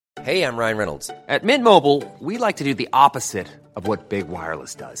Hey, I'm Ryan Reynolds. At Mint Mobile, we like to do the opposite of what Big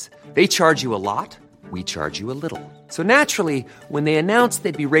Wireless does. They charge you a lot, we charge you a little. So naturally, when they announced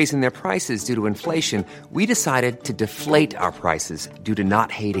they'd be raising their prices due to inflation, we decided to deflate our prices due to not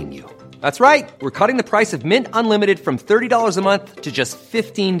hating you. That's right. We're cutting the price of Mint Unlimited from $30 a month to just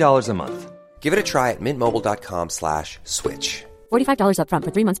 $15 a month. Give it a try at mintmobile.com/switch. $45 up front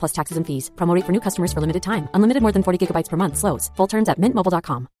for 3 months plus taxes and fees. Promo rate for new customers for limited time. Unlimited more than 40 gigabytes per month. Slows full terms at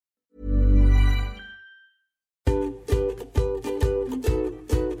mintmobile.com.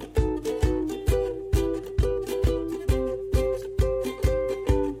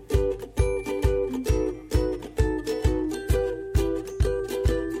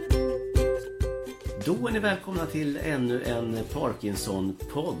 Då är ni välkomna till ännu en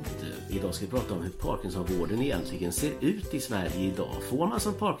Parkinson-podd. Idag ska vi prata om hur Parkinson-vården egentligen ser ut i Sverige idag. Får man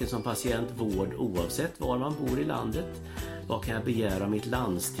som Parkinson-patient vård oavsett var man bor i landet? Vad kan jag begära av mitt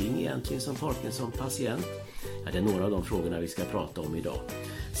landsting egentligen som Parkinson-patient? Ja, det är några av de frågorna vi ska prata om idag.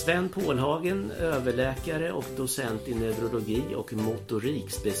 Sven Pålhagen, överläkare och docent i neurologi och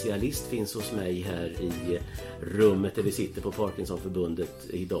motorikspecialist finns hos mig här i rummet där vi sitter på Parkinsonförbundet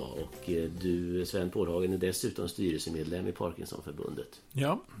idag. Och du, Sven Pålhagen, är dessutom styrelsemedlem i Parkinsonförbundet.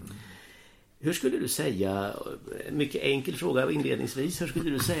 Ja. Hur skulle du säga, mycket enkel fråga inledningsvis, hur skulle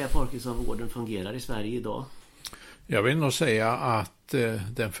du säga Parkinsonvården fungerar i Sverige idag? Jag vill nog säga att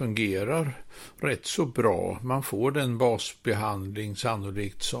den fungerar rätt så bra. Man får den basbehandling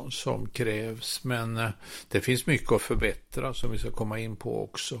sannolikt som krävs. Men det finns mycket att förbättra som vi ska komma in på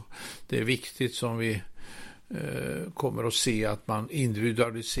också. Det är viktigt som vi kommer att se att man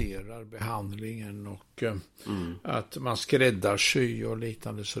individualiserar behandlingen och att man skräddarsyr och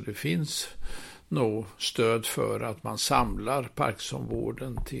liknande, så det finns nog stöd för att man samlar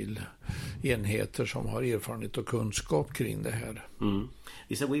Parkinsonvården till enheter som har erfarenhet och kunskap kring det här.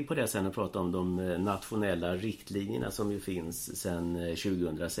 Vi ska gå in på det sen och prata om de nationella riktlinjerna som ju finns sedan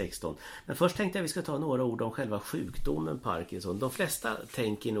 2016. Men först tänkte jag vi ska ta några ord om själva sjukdomen Parkinson. De flesta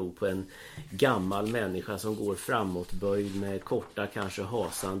tänker nog på en gammal människa som går framåtböjd med korta, kanske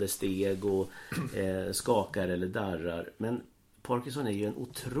hasande steg och skakar eller darrar. Men Parkinson är ju en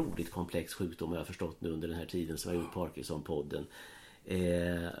otroligt komplex sjukdom, jag har förstått nu under den här tiden som jag har gjort Parkinson-podden.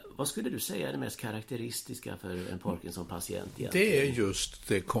 Vad skulle du säga är det mest karaktäristiska för en Parkinson-patient egentligen? Det är just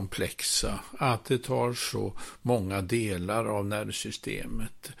det komplexa, att det tar så många delar av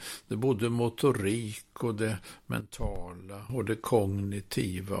nervsystemet. Det är både motorik och det mentala och det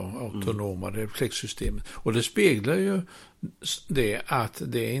kognitiva och autonoma reflexsystemet. Och det speglar ju det att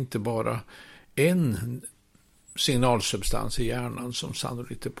det är inte bara en signalsubstans i hjärnan som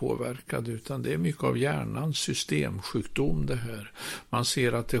sannolikt är påverkad, utan det är mycket av hjärnans systemsjukdom det här. Man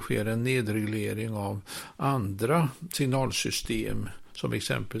ser att det sker en nedreglering av andra signalsystem som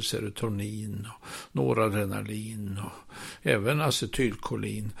exempel serotonin och noradrenalin och även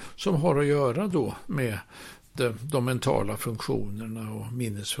acetylkolin som har att göra då med de mentala funktionerna och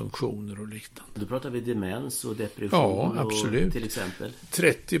minnesfunktioner och liknande. Då pratar vi demens och depression. Ja, absolut. Och till exempel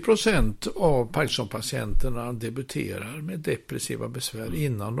 30% av Parkinson-patienterna debuterar med depressiva besvär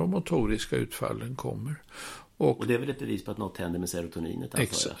innan de motoriska utfallen kommer. Och det är väl ett bevis på att något händer med serotoninet,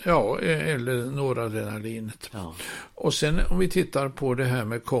 antar jag? Ja, eller noradrenalinet. Ja. Och sen om vi tittar på det här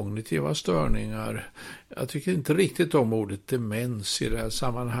med kognitiva störningar, jag tycker inte riktigt om ordet demens i det här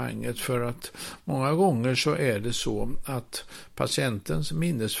sammanhanget, för att många gånger så är det så att patientens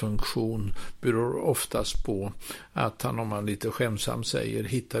minnesfunktion beror oftast på att han, om man lite skämsamt säger,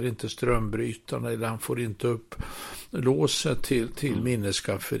 hittar inte strömbrytarna eller han får inte upp låset till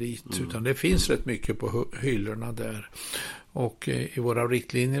minnesskafferiet, utan det finns rätt mycket på hyllorna där. Och i våra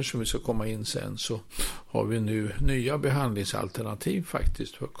riktlinjer som vi ska komma in sen så har vi nu nya behandlingsalternativ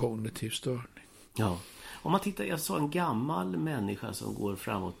faktiskt för kognitiv störning. Ja. Om man tittar, jag sa en gammal människa som går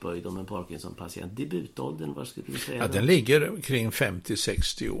framåtböjd om en Parkinson-patient. Debutåldern, vad skulle du säga? Ja, den ligger kring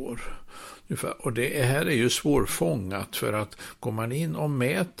 50-60 år. Och det här är ju svårfångat, för att går man in och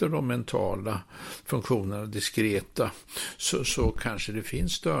mäter de mentala funktionerna diskreta så kanske det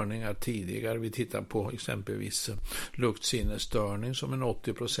finns störningar tidigare. Vi tittar på exempelvis luktsinnesstörning som en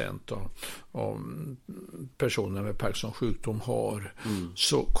 80% av personer med Parkinsons sjukdom har.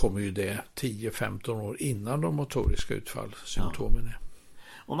 Så kommer ju det 10-15 år innan de motoriska utfallssymptomen är.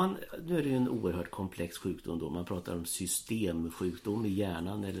 Nu är det ju en oerhört komplex sjukdom då. Man pratar om systemsjukdom i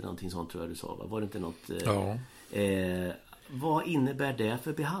hjärnan eller någonting sånt, tror jag du sa. Var det inte något? Ja. Vad innebär det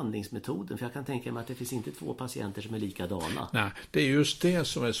för behandlingsmetoden? För jag kan tänka mig att det finns inte 2 patienter som är likadana. Nej, det är just det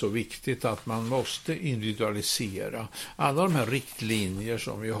som är så viktigt, att man måste individualisera. Alla de här riktlinjer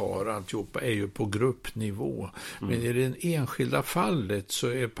som vi har alltihopa är ju på gruppnivå. Men i det enskilda fallet så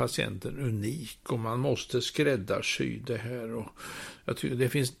är patienten unik och man måste skräddarsy det här. Och jag tycker det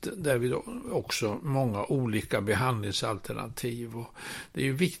finns därvid också många olika behandlingsalternativ. Och det är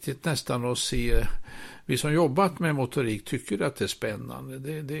ju viktigt nästan att se, vi som jobbat med motorik tycker att det är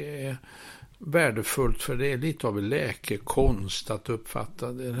spännande. Det är värdefullt, för det är lite av en läkekonst att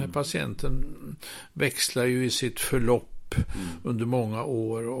uppfatta det. Den här patienten växlar ju i sitt förlopp under många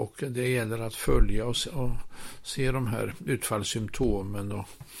år, och det gäller att följa och se de här utfallssymptomen och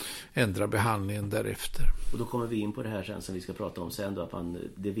ändra behandlingen därefter. Och då kommer vi in på det här sen som vi ska prata om sen då, att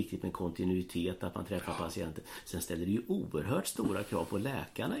det är viktigt med kontinuitet, att man träffar patienter. Sen ställer det ju oerhört stora krav på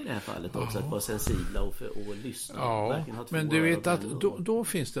läkarna i det här fallet också, att vara sensibla och lyssna. Ja, men du vet att då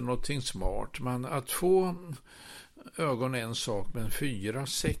finns det någonting smart. Att få ögon är en sak, men 4,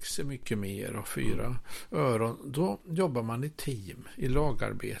 6 är mycket mer, och 4 öron, då jobbar man i team, i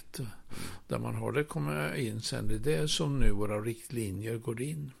lagarbete, där man har det kommer in sen. Det är det som nu våra riktlinjer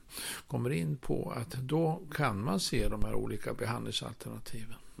kommer in på, att då kan man se de här olika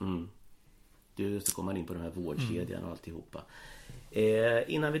behandlingsalternativen. Så kommer man in på den här vårdkedjan och alltihopa.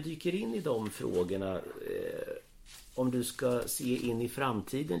 Innan vi dyker in i de frågorna, om du ska se in i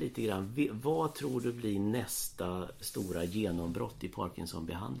framtiden lite grann, vad tror du blir nästa stora genombrott i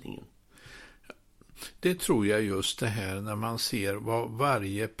Parkinson-behandlingen? Det tror jag just det här, när man ser vad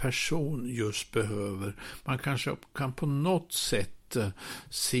varje person just behöver. Man kanske kan på något sätt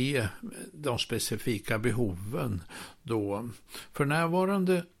se de specifika behoven då. För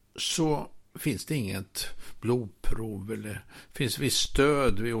närvarande så finns det inget blodprov, eller finns visst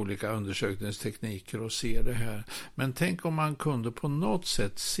stöd vid olika undersökningstekniker och se det här. Men tänk om man kunde på något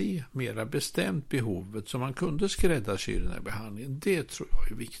sätt se mera bestämt behovet, så man kunde skräddarsy den här behandlingen. Det tror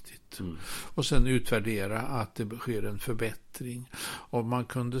jag är viktigt. Och sen utvärdera att det sker en förbättring. Och man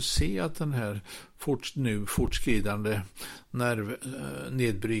kunde se att den här nu fortskridande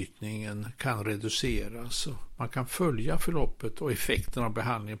nervnedbrytningen kan reduceras. Och man kan följa förloppet och effekten av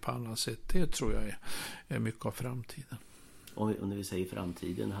behandlingen på annat sätt. Det tror jag är mycket av framtiden. Och när vi säger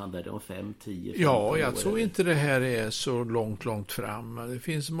framtiden, handlar det om 5, 10, 15 Ja, jag år, tror inte det här är så långt fram. Det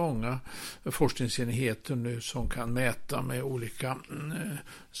finns många forskningsenheter nu som kan mäta med olika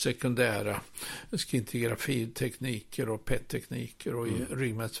sekundära scintigrafitekniker och PET-tekniker och i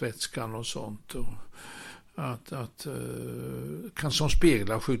ryggmärgsvätskan och sånt. Och kan som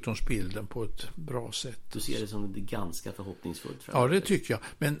spegla sjukdomsbilden på ett bra sätt. Du ser det som ganska förhoppningsfullt framåt. Ja, det tycker jag.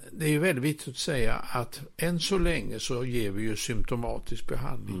 Men det är ju väldigt viktigt att säga att än så länge så ger vi ju symptomatisk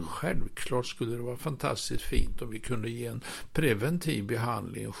behandling. Självklart skulle det vara fantastiskt fint om vi kunde ge en preventiv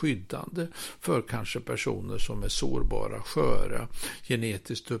behandling, skyddande för kanske personer som är sårbara, sköra,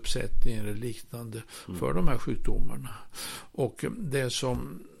 genetisk uppsättning eller liknande för de här sjukdomarna. Och det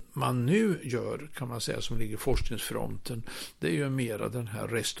som man nu gör, kan man säga, som ligger i forskningsfronten, det är ju mera den här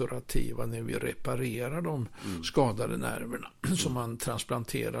restaurativa, när vi reparerar de skadade nerverna, så man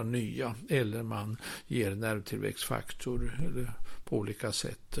transplanterar nya, eller man ger nervtillväxtfaktor, eller på olika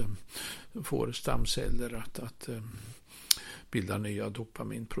sätt får stamceller att bilda nya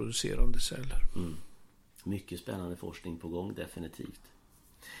dopaminproducerande celler. Mycket spännande forskning på gång, definitivt.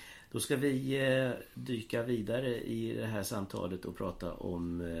 Då ska vi dyka vidare i det här samtalet och prata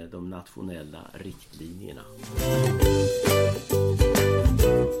om de nationella riktlinjerna.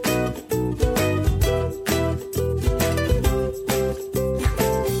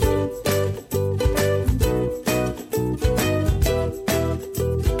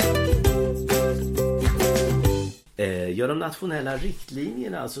 Ja, de nationella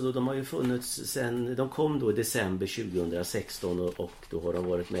riktlinjerna, alltså de har ju funnits sen, de kom då i december 2016 och då har de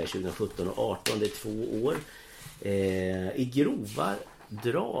varit med 2017 och 2018, det är 2 år. I grova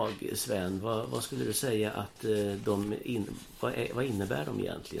drag, Sven, vad skulle du säga att vad innebär de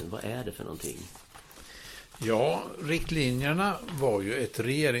egentligen? Vad är det för någonting? Ja, riktlinjerna var ju ett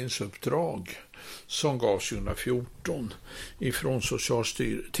regeringsuppdrag som gavs 2014 ifrån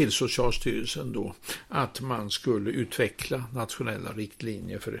till Socialstyrelsen då, att man skulle utveckla nationella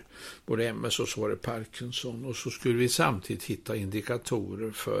riktlinjer för både MS och så var det Parkinson, och så skulle vi samtidigt hitta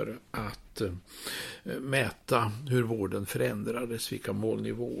indikatorer för att mäta hur vården förändrades, vilka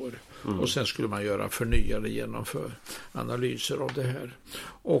målnivåer, och sen skulle man göra förnyade analyser av det här.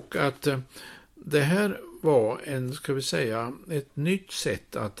 Och att det här var ett nytt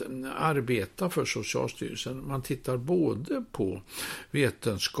sätt att arbeta för Socialstyrelsen. Man tittar både på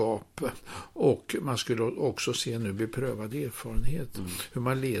vetenskap och man skulle också se nu beprövad erfarenhet. Hur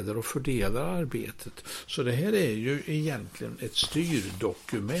man leder och fördelar arbetet. Så det här är ju egentligen ett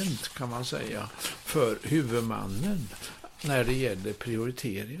styrdokument kan man säga för huvudmannen när det gäller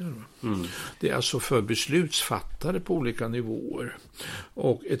prioriteringar. Det är alltså för beslutsfattare på olika nivåer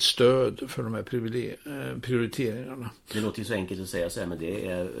och ett stöd för de här prioriteringarna. Det låter ju så enkelt att säga så här, men det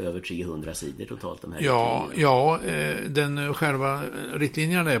är över 300 sidor totalt de här. Den själva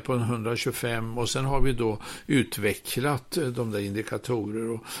riktlinjen är på 125 och sen har vi då utvecklat de där indikatorer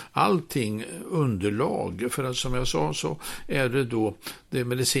och allting underlag. För att som jag sa så är det då det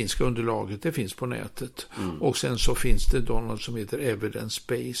medicinska underlaget, det finns på nätet. Och sen så finns det då något som heter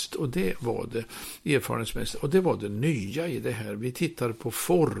evidence-based och det var det erfarenhetsmässigt och det var det nya i det här. Vi tittade på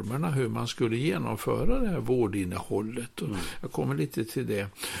formerna hur man skulle genomföra det här vårdinnehållet och jag kommer lite till det.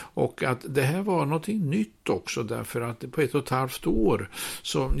 Och att det här var någonting nytt också därför att på 1,5 år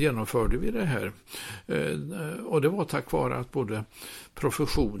så genomförde vi det här. Och det var tack vare att både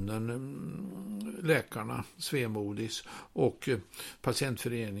professionen, läkarna, Svemodis och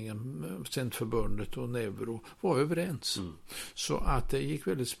patientföreningen, Patientförbundet och Neuro var överens. Så att det gick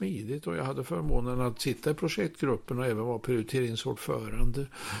väldigt smidigt och jag hade förmånen att sitta i projektgruppen och även vara prioriteringsordförande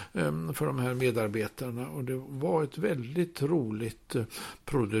för de här medarbetarna och det var ett väldigt roligt,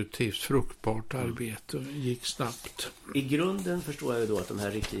 produktivt, fruktbart arbete och gick snabbt. I grunden förstår jag ju då att de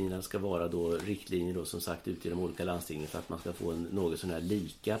här riktlinjerna ska vara då riktlinjer då som sagt ute i de olika landstingen för att man ska få en något sån här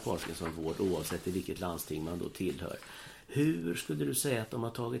lika Parkinsonvård oavsett i vilket landsting man då tillhör. Hur skulle du säga att de har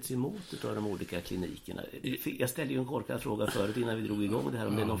tagits emot av de olika klinikerna? Jag ställde ju en korkad fråga förut innan vi drog igång det här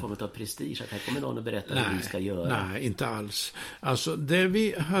om det är någon form av prestige att här kommer någon att berätta hur vi ska göra. Nej, inte alls. Alltså det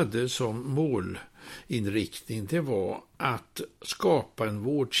vi hade som målinriktning det var att skapa en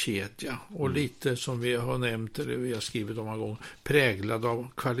vårdkedja och lite som vi har nämnt eller vi har skrivit om en gång präglad av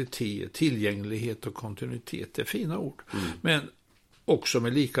kvalitet, tillgänglighet och kontinuitet. Det är fina ord. Men också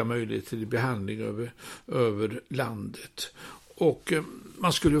med lika möjlighet till behandling över landet. Och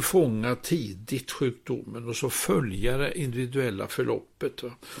man skulle fånga tidigt sjukdomen och så följa det individuella förloppet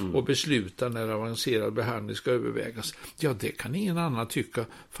och besluta när avancerad behandling ska övervägas. Ja, det kan ingen annan tycka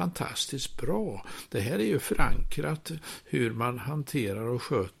fantastiskt bra. Det här är ju förankrat hur man hanterar och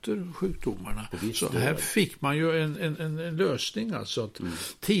sköter sjukdomarna. Så här fick man ju en lösning. Alltså att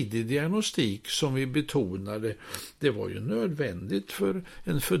tidig diagnostik som vi betonade, det var ju nödvändigt för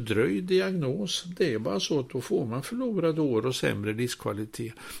en fördröjd diagnos. Det är bara så att då får man förlorade år och sämre livskvalitet.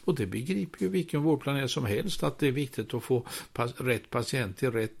 Och det begriper ju vilken vårdplan som helst att det är viktigt att få rätt patient i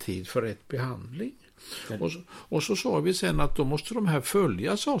rätt tid för rätt behandling. Och så sa vi sen att då måste de här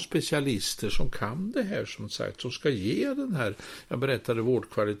följas av specialister som kan det här som sagt, som ska ge den här, jag berättade,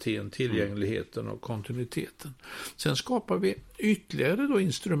 vårdkvaliteten, tillgängligheten och kontinuiteten. Sen skapar vi ytterligare då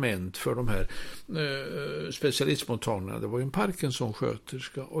instrument för de här specialistmottagningarna. Det var ju en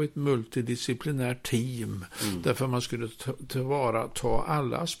Parkinson-sköterska och ett multidisciplinärt team därför man skulle ta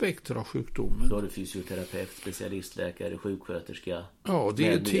alla aspekter av sjukdomen. Då har du fysioterapeut, specialistläkare, sjuksköterska,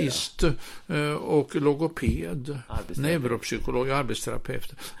 dietist och logoped, neuropsykolog och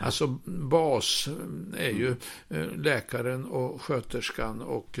arbetsterapeut. Alltså bas är ju läkaren och sköterskan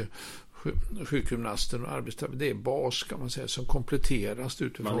och sjukgymnasten och arbetsterapeut. Det är bas kan man säga som kompletteras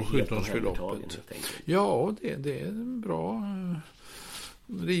utifrån sjukdomsförloppet. Ja, det är en bra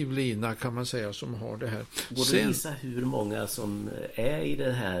livlina kan man säga som har det här. Går det att visa hur många som är i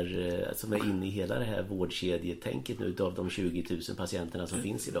det här, som är inne i hela det här vårdkedjetänket nu av de 20 000 patienterna som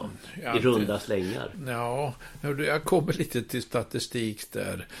finns idag? I runda slängar. Ja, jag kommer lite till statistik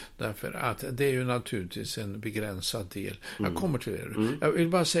där därför att det är ju naturligtvis en begränsad del. Jag kommer till det. Jag vill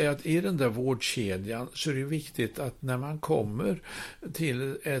bara säga att i den där vårdkedjan så är det viktigt att när man kommer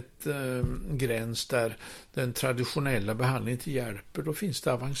till ett gräns där den traditionella behandlingen inte hjälper, då finns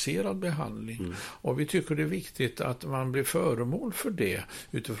det avancerad behandling. Och vi tycker det är viktigt att man blir föremål för det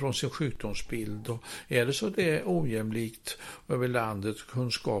utifrån sin sjukdomsbild. Och är det så det är ojämlikt över landet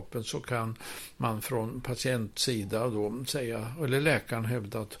kunskapen så kan man från patientsida då säga, eller läkaren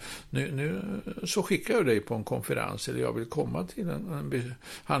hävda att nu så skickar jag dig på en konferens eller jag vill komma till en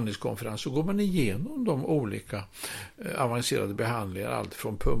behandlingskonferens. Så går man igenom de olika avancerade behandlingar, allt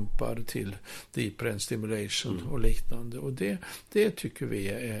från pumpar till deep brain stimulation och liknande. Och det tycker vi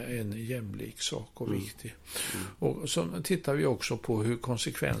är en jämlik sak och viktig. Och så tittar vi också på hur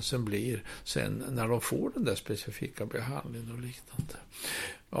konsekvensen blir sen när de får den där specifika behandlingen och liknande.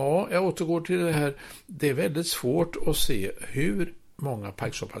 Ja, jag återgår till det här. Det är väldigt svårt att se hur många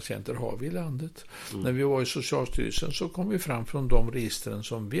Parkinson-patienter har vi i landet. När vi var i Socialstyrelsen så kom vi fram från de registren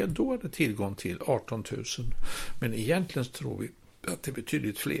som vi då hade tillgång till, 18 000. Men egentligen tror vi att det är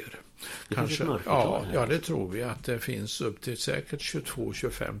betydligt fler. Kanske, ja, det tror vi att det finns upp till säkert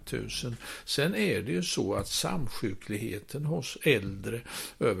 22-25 000. Sen är det ju så att samsjukligheten hos äldre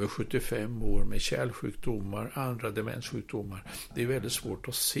över 75 år med kärlsjukdomar, andra demenssjukdomar, det är väldigt svårt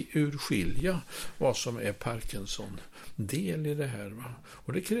att urskilja vad som är Parkinson del i det här. Va?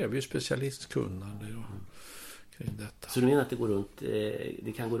 Och det kräver ju specialistkunnande. Detta. Så du menar att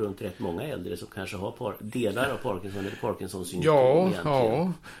det kan gå runt rätt många äldre som kanske har delar av Parkinson eller Parkinsons syndrom?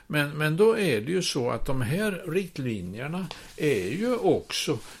 Ja, men då är det ju så att de här riktlinjerna är ju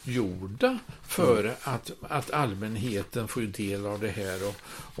också gjorda för att allmänheten får del av det här.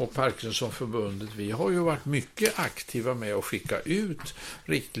 Och Parkinsonförbundet, vi har ju varit mycket aktiva med att skicka ut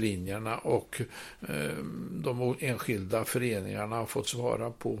riktlinjerna, och de enskilda föreningarna har fått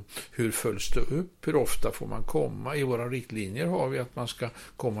svara på hur följs det upp, hur ofta får man komma. I våra riktlinjer har vi att man ska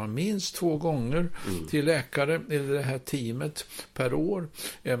komma minst 2 gånger till läkare eller det här teamet per år.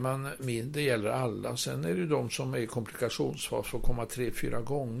 Det gäller alla. Sen är det ju de som är i komplikationsfas får komma 3-4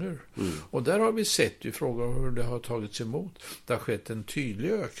 gånger. Och där har vi sett i fråga om hur det har tagits emot. Det har skett en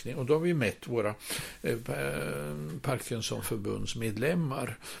tydlig ökning, och då har vi mätt våra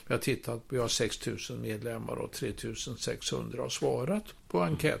Parkinsonförbundsmedlemmar. Vi har tittat, vi har 6 000 medlemmar och 3 600 har svarat på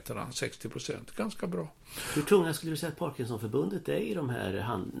enkäterna, 60%. Ganska bra. Hur tunga skulle du säga att Parkinsonförbundet är i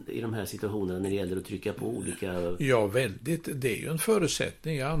de här situationerna när det gäller att trycka på olika... Ja, väldigt. Det är ju en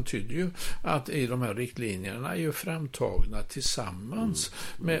förutsättning. Jag antyder ju att i de här riktlinjerna är ju framtagna tillsammans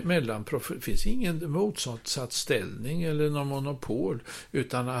mellan... Det finns ingen motsatt ställning eller någon monopol,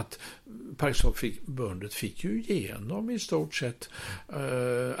 utan att Parkinsonförbundet fick ju igenom i stort sett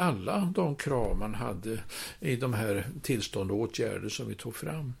alla de krav man hade i de här tillstånd och åtgärder som vi tog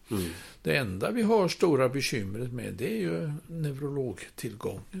fram. Det enda vi har stora bekymret med, det är ju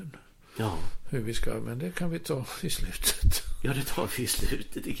neurologtillgången. Ja. Men det kan vi ta i slutet. Ja, det tar vi i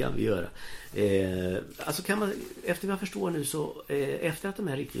slutet, det kan vi göra. Alltså kan man, efter vad jag förstår nu så, efter att de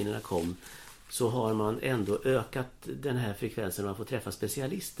här riktlinjerna kom, så har man ändå ökat den här frekvensen man får träffa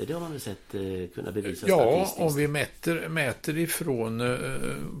specialister. Det har man väl sett kunna bevisa statistiskt. Ja, om vi mäter ifrån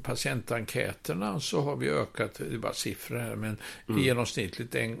patientenkäterna så har vi ökat, det är bara siffror här, men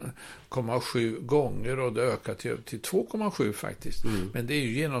genomsnittligt 1,7 gånger, och det ökat till 2,7 faktiskt. Men det är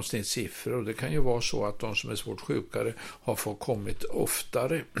ju genomsnittssiffror, och det kan ju vara så att de som är svårt sjukare har fått kommit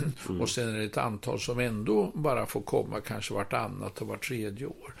oftare. Och sen är det ett antal som ändå bara får komma kanske vartannat och vart tredje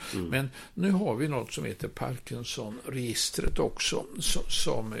år. Men nu har vi något som heter Parkinson-registret också,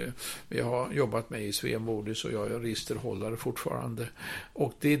 som vi har jobbat med i Svemodis, och jag är registerhållare fortfarande.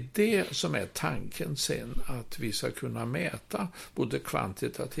 Och det är det som är tanken sen, att vi ska kunna mäta både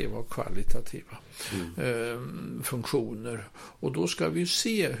kvantitativa och kvalitativa funktioner. Och då ska vi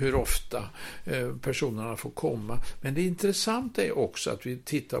se hur ofta personerna får komma. Men det intressanta är också att vi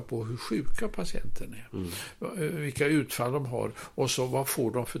tittar på hur sjuka patienten är. Vilka utfall de har, och så vad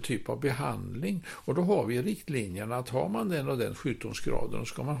får de för typ av behandling. Och då har vi riktlinjerna att har man den och den sjukdomsgraden, och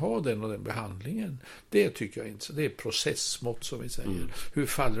ska man ha den och den behandlingen. Det tycker jag inte. Det är processmått som vi säger. Hur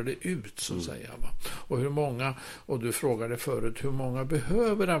faller det ut så att säga. Va? Och hur många, och du frågade förut, hur många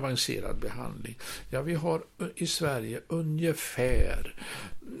behöver avancerad behandling? Ja, vi har i Sverige ungefär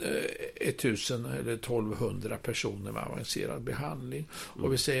 1000 eller 1200 personer med avancerad behandling.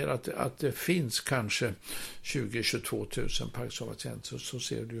 Och vi säger att det finns kanske 20-22 000 Parkinson-patienter, så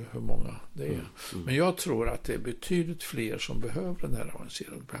ser du hur många det är. Men jag tror att det är betydligt fler som behöver den här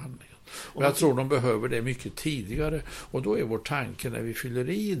avancerade behandlingen. Och jag tror de behöver det mycket tidigare, och då är vår tanke när vi fyller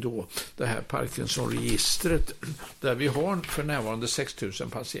i då det här Parkinson-registret, där vi har för närvarande 6 000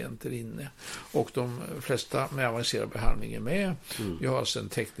 patienter inne, och de flesta med avancerad behandling är med. Vi har alltså en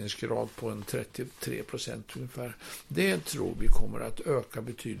täckningsgrad på en 33% ungefär. Det tror vi kommer att öka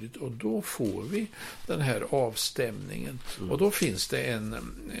betydligt, och då får vi den här avstämningen. Och då finns det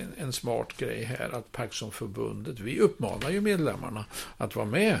en smart grej här, att Parkinsonförbundet, vi uppmanar ju medlemmarna att vara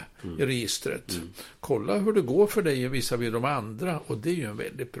med i registret. Kolla hur det går för dig vissa vid de andra, och det är ju en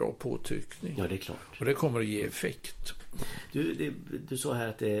väldigt bra påtryckning. Ja, det är klart. Och det kommer att ge effekt. Du sa här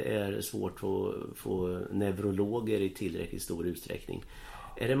att det är svårt att få neurologer i tillräckligt stor utsträckning.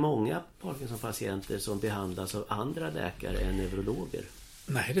 Är det många Parkinson-patienter som behandlas av andra läkare än neurologer?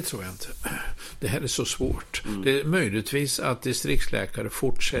 Nej, det tror jag inte. Det här är så svårt. Det är möjligtvis att distriktsläkare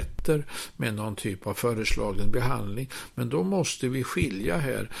fortsätter med någon typ av föreslagen behandling. Men då måste vi skilja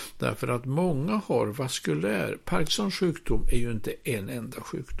här. Därför att många har vaskulär. Parkinsons sjukdom är ju inte en enda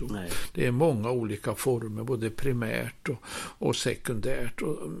sjukdom. Nej. Det är många olika former, både primärt och sekundärt.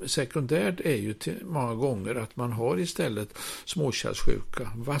 Och sekundärt är ju många gånger att man har istället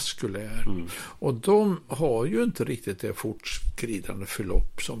småkärlssjuka, vaskulär. Och de har ju inte riktigt det fortskridande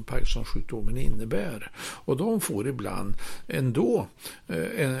förlopp som Parkinsons-sjukdomen innebär. Och de får ibland ändå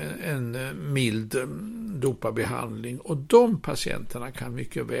en mild dopabehandling. Och de patienterna kan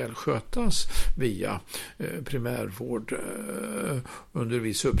mycket väl skötas via primärvård under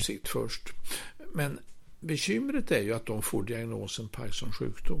viss uppsikt först. Men bekymret är ju att de får diagnosen Parkinsons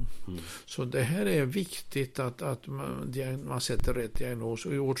sjukdom. Så det här är viktigt att man sätter rätt diagnos.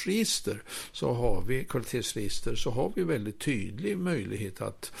 Och i vårt register så har vi, kvalitetsregister, så har vi väldigt tydlig möjlighet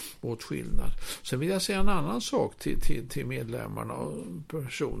att åtskillnad. Sen vill jag säga en annan sak till medlemmarna och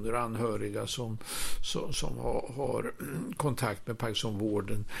personer, anhöriga som har kontakt med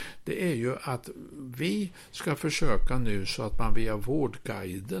Parkinsonvården. Det är ju att vi ska försöka nu så att man via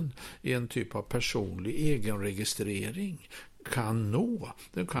vårdguiden i en typ av personlig egenregistrering kan nå.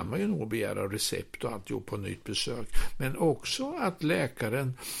 Då kan man ju nog begära recept och allt på nytt besök. Men också att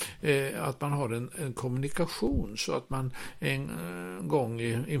läkaren, att man har en kommunikation så att man en gång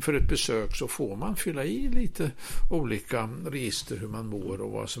inför ett besök så får man fylla i lite olika register hur man mår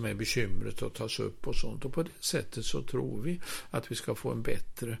och vad som är bekymret och tas upp och sånt. Och på det sättet så tror vi att vi ska få en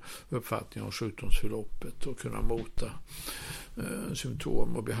bättre uppfattning om sjukdomsförloppet och kunna mota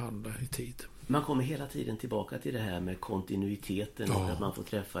symptom och behandla i tid. Man kommer hela tiden tillbaka till det här med kontinuiteten och att man får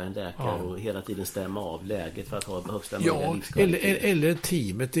träffa en läkare och hela tiden stämma av läget för att ha högsta möjliga livskvalitet. Eller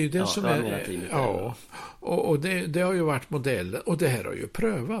teamet, det är ju det som är... Teamet, och det har ju varit modellen och det här har ju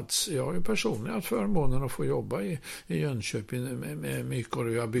prövats. Jag har ju personligen haft förmånen att få jobba i Jönköping med mycket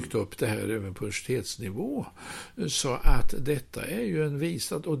och jag har byggt upp det här över på universitetsnivå. Så att detta är ju en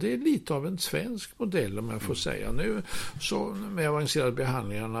visat och det är lite av en svensk modell om jag får säga. Nu så med avancerade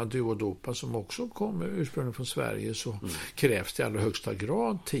behandlingarna duodopa som också kommer ursprungligen från Sverige så krävs det i allra högsta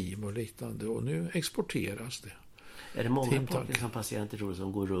grad team och liknande och nu exporteras det. Är det många Parkinson-patienter tror du,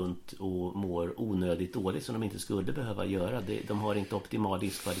 som går runt och mår onödigt dåligt som de inte skulle behöva göra? De har inte optimal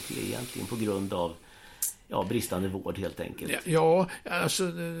livskvalitet egentligen på grund av bristande vård helt enkelt. Ja, alltså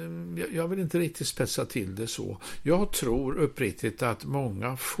jag vill inte riktigt spetsa till det så. Jag tror uppriktigt att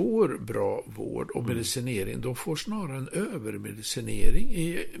många får bra vård och medicinering. De får snarare en övermedicinering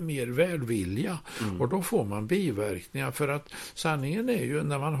i mer välvilja. Och då får man biverkningar för att sanningen är ju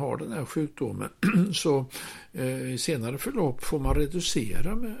när man har den här sjukdomen så i senare förlopp får man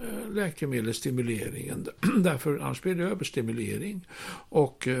reducera med läkemedelsstimuleringen. Därför annars blir det överstimulering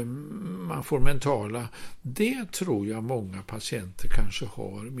och man får mentala. Det tror jag många patienter kanske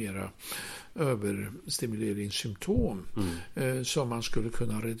har mera överstimuleringssymptom som man skulle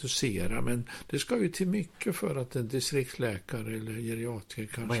kunna reducera. Men det ska ju till mycket för att en distriktsläkare eller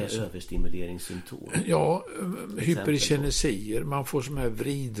geriatriker kanske... Vad är överstimuleringssymptom? Ja, hyperkinesier. Man får de här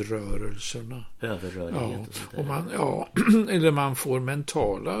vridrörelserna. Överrörlighet och sånt där. Och eller man får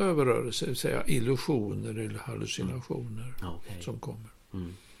mentala överrörelser, det vill säga illusioner eller hallucinationer som kommer.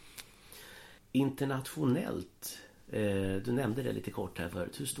 Internationellt, du nämnde det lite kort här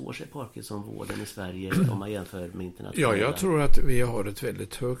förut. Hur står sig Parkinsonvården i Sverige om man jämför med internationella? Ja, jag tror att vi har ett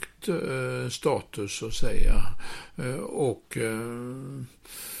väldigt högt status att säga. Och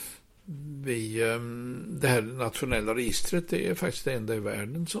det här nationella registret det är faktiskt det enda i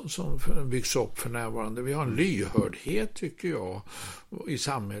världen som byggs upp för närvarande. Vi har en lyhördhet tycker jag i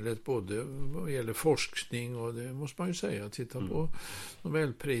samhället både vad gäller forskning och det måste man ju säga. Titta på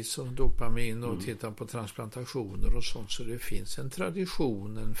Nobelpris och dopamin och titta på transplantationer och sånt. Så det finns en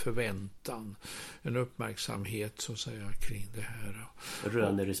tradition, en förväntan, en uppmärksamhet så att säga kring det här.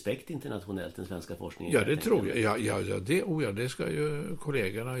 Röner respekt internationellt den svenska forskningen? Ja, det tror jag. Det ska ju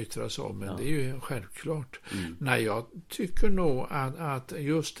kollegorna yttra sig om, men det är ju självklart. Nej, jag tycker nog att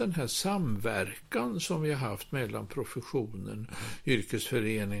just den här samverkan som vi har haft mellan professionen,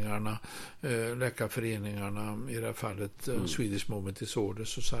 yrkesföreningarna, läkarföreningarna, i det här fallet Swedish Movement Disorder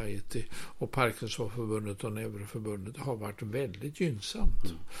Society och Parkinsonförbundet och Neuroförbundet har varit väldigt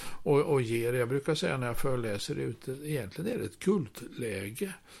gynnsamt. Och ger, jag brukar säga när jag föreläser ute, egentligen är det ett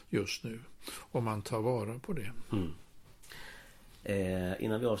kultläge just nu om man tar vara på det.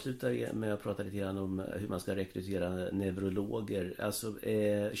 Innan vi avslutar med att prata lite grann om hur man ska rekrytera neurologer. Alltså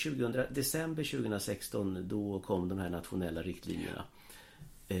december 2016 då kom de här nationella riktlinjerna.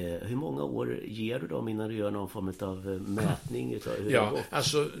 Hur många år ger du dem innan du gör någon form av mätning? Ja,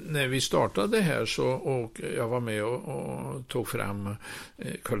 alltså när vi startade här så, och jag var med och tog fram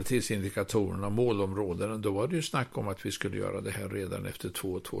kvalitetsindikatorerna, målområdena, då var det ju snack om att vi skulle göra det här redan efter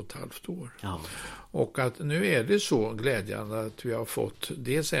 2,5 år. Ja. Och att nu är det så glädjande att vi har fått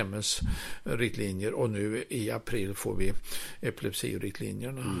dels MS-riktlinjer och nu i april får vi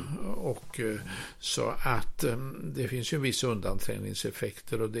epilepsiriktlinjerna. Och så att det finns ju vissa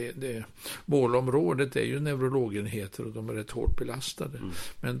undanträngningseffekter och det målområdet är ju neurologenheter och de är rätt hårt belastade.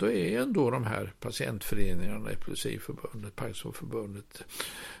 Men då är ändå de här patientföreningarna, Epilepsiförbundet, Parkinsonförbundet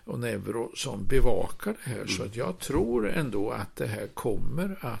och Neuro som bevakar det här. Så att jag tror ändå att det här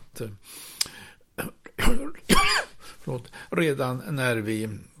kommer att redan när vi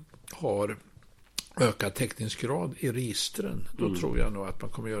har ökad täckningsgrad i registren, då tror jag nog att man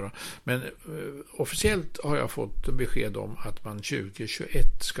kommer göra. Men officiellt har jag fått besked om att man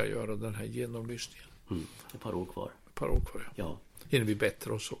 2021 ska göra den här genomlysningen. Ett par år kvar. Ja. Innan vi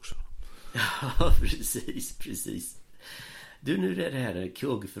bättrar oss också. Ja, precis. Du, nu är det här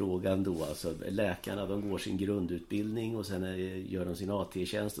kuggfrågan då, alltså läkarna, de går sin grundutbildning och sen gör de sin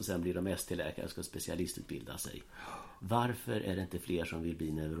AT-tjänst och sen blir de ST-läkare och ska specialistutbilda sig. Varför är det inte fler som vill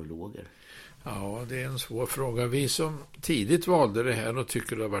bli neurologer? Ja, det är en svår fråga. Vi som tidigt valde det här och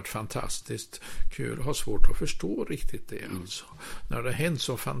tycker det har varit fantastiskt kul har svårt att förstå riktigt det. Alltså. När det har hänt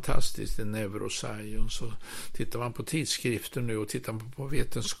så fantastiskt i neuroscience, och tittar man på tidskrifter nu och tittar man på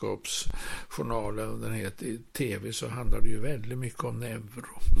vetenskapsjournalen, den heter i tv, så handlar det ju väldigt mycket om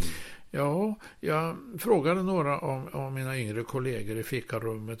neuro. Ja, jag frågade några av mina yngre kollegor i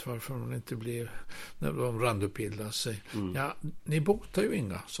fikarummet varför de inte blev, när de randutbildade sig. Ja, ni botar ju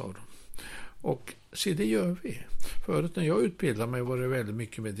inga, sa de. Och se, det gör vi. Förut när jag utbildade mig var det väldigt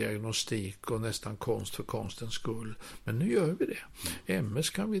mycket med diagnostik och nästan konst för konstens skull. Men nu gör vi det. MS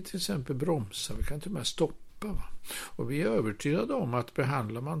kan vi till exempel bromsa, vi kan till och med stoppa. Och vi är övertygade om att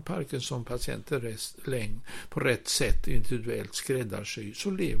behandlar man Parkinson-patienter på rätt sätt, individuellt skräddarsy,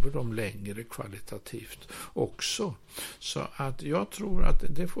 så lever de längre kvalitativt också. Så att jag tror att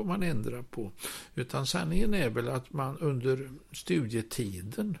det får man ändra på. Utan sanningen är väl att man under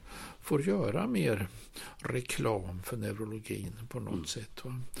studietiden får göra mer reklam för neurologin på något sätt.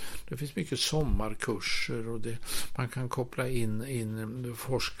 Det finns mycket sommarkurser och man kan koppla in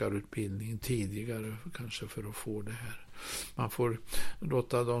forskarutbildning tidigare kanske för att få det här. Man får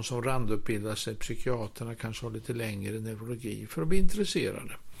låta de som randutbildar sig, psykiaterna, kanske ha lite längre neurologi för att bli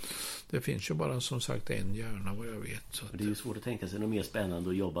intresserade. Det finns ju bara som sagt en hjärna vad jag vet. Så det är ju svårt att tänka sig något mer spännande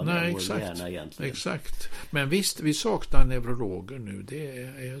att jobba med vår hjärna egentligen. Exakt. Men visst, vi saknar neurologer nu, det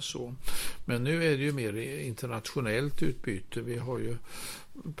är så. Men nu är det ju mer internationellt utbyte. Vi har ju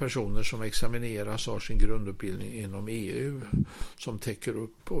personer som examineras har sin grundutbildning inom EU som täcker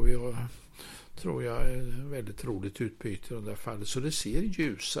upp, och vi har, tror jag, väldigt roligt utbyte i det där fallet. Så det ser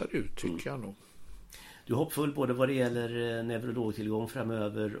ljusare ut tycker jag nog. Du är hoppfull både vad det gäller neurologtillgång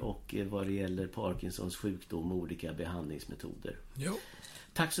framöver och vad det gäller Parkinsons sjukdom och olika behandlingsmetoder. Jo.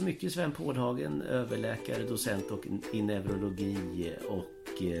 Tack så mycket Sven Pålhagen, överläkare, docent i neurologi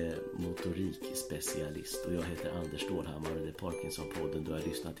och motorikspecialist. Och jag heter Anders Stålhammar och det är Parkinson-podden du har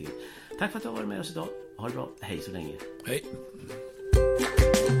lyssnat till. Tack för att du har varit med oss idag. Ha det bra. Hej så länge. Hej.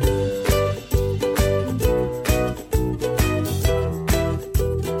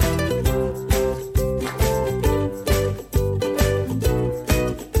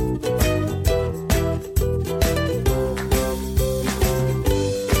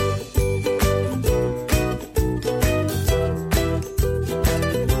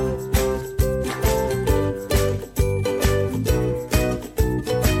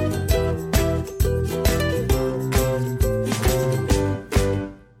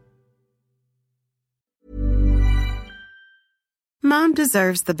 Mom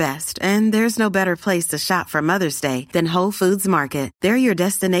deserves the best, and there's no better place to shop for Mother's Day than Whole Foods Market. They're your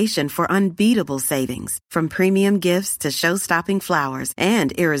destination for unbeatable savings, from premium gifts to show-stopping flowers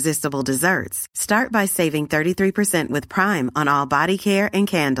and irresistible desserts. Start by saving 33% with Prime on all body care and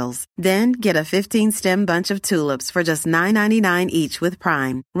candles. Then get a 15-stem bunch of tulips for just $9.99 each with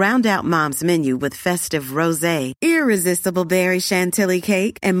Prime. Round out Mom's menu with festive rosé, irresistible berry chantilly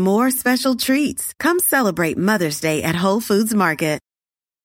cake, and more special treats. Come celebrate Mother's Day at Whole Foods Market.